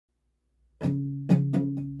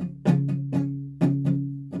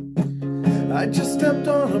I just stepped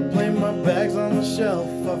on a plane, my bag's on the shelf.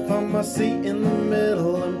 I found my seat in the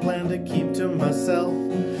middle and plan to keep to myself.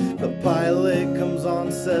 The pilot comes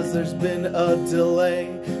on, says there's been a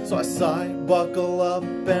delay. So I sigh, buckle up,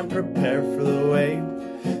 and prepare for the way.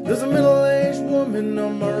 There's a middle-aged woman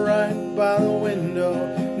on my right by the window.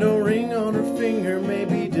 No ring on her finger,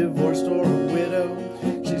 maybe divorced or a widow.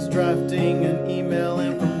 She's drafting an email,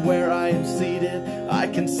 and from where I am seated, I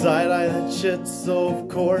can side-eye that shit, so of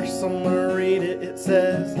course I'm gonna read it. It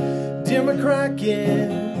says, "Dear McCracken,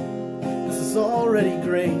 this is already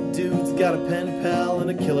great. Dude's got a pen pal and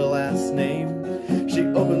a killer last name." She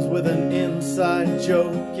opens with an inside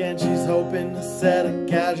joke, and she's hoping to set a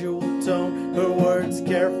casual tone. Her words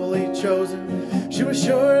carefully chosen. She was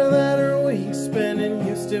sure that her week spent in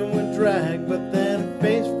Houston would drag, but then a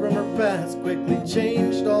face from her past quickly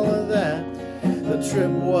changed all of that. The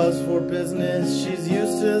trip was for business, she's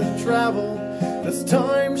used to the travel. This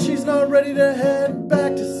time she's not ready to head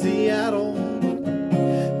back to Seattle.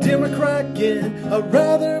 Dear McCracken, I'd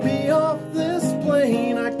rather be off this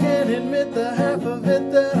plane. I can't admit the half of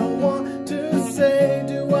it that I want to say.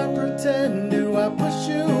 Do I pretend? Do I push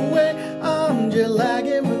you away? I'm jet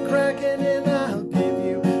lagging, McCracken, and I'll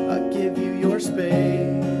give you your space.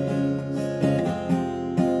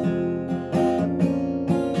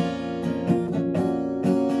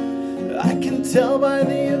 I can tell by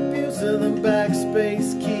the abuse of the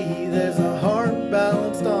backspace key, there's a heart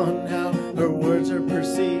balanced on how her words are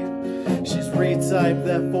perceived. She's retyped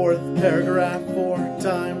that fourth paragraph 4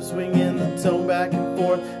 times, swinging the tone back and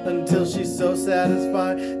forth until she's so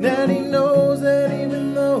satisfied. Natty knows that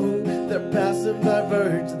even though their passive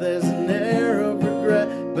diverge, there's an air of regret,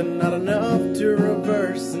 but not enough to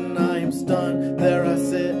reverse. And I am stunned, there I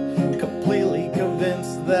sit, completely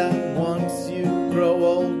convinced that once you grow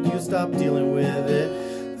old, you stop dealing with it.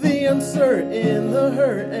 The uncertain, the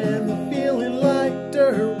hurt, and the feeling like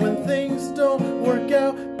dirt when things don't work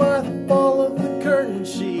out. By the fall of the curtain,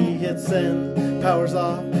 she hits send, powers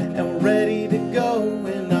off, and we're ready to go.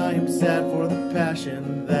 And I am sad for the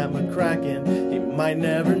passion that McCracken, he might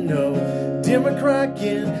never know. Dear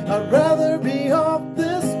McCracken, I'd rather be off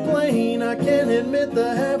this plane. I can't admit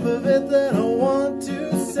the half of it that I want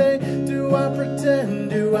to say. Do I pretend?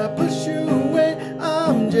 Do I push you away?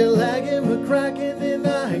 I'm jet lagging, McCracken, and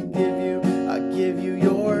I give you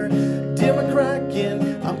your. Dear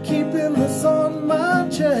McCracken, I'm keeping this on my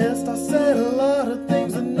chest. I said a lot of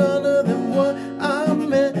things and none of them what I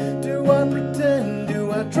meant. Do I pretend?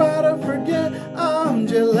 Do I try to forget? I'm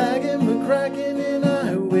jet lagging, McCracken, and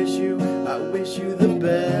I wish you the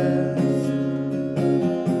best.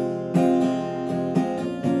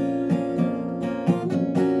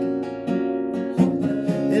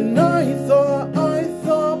 And I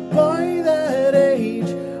thought by that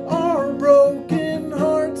age, our broken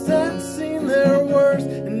hearts had seen their worst.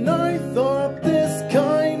 And I thought this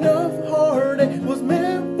kind of heartache was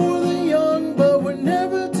meant for the young, but we're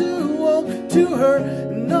never too old to hurt.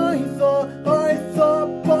 And I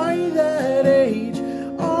thought by that age,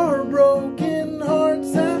 our broken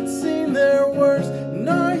hearts had seen their worst. And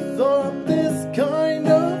I thought this kind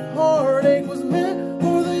of heartache was meant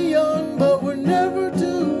for the young, but we're never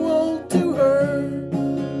too old to hurt.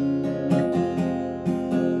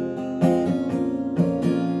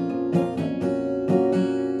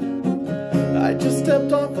 I just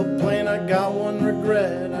stepped off a plane, I got one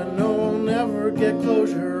regret. I know I'll never get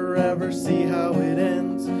closure or ever see how it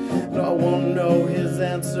ends. But I won't know his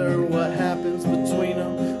answer, what happens between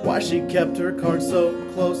them. Why she kept her cards so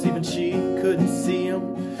close, even she couldn't see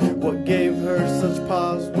him. What gave her such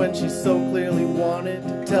pause when she so clearly wanted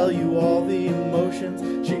to tell you all the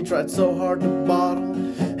emotions she tried so hard to bottle.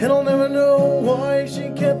 And I'll never know why she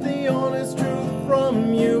kept the honest truth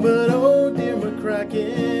from you. But oh dear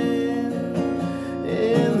McCracken,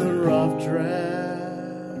 in the rough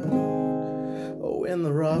draft, oh in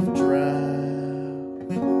the rough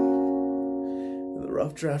draft, in the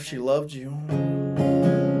rough draft she loved you.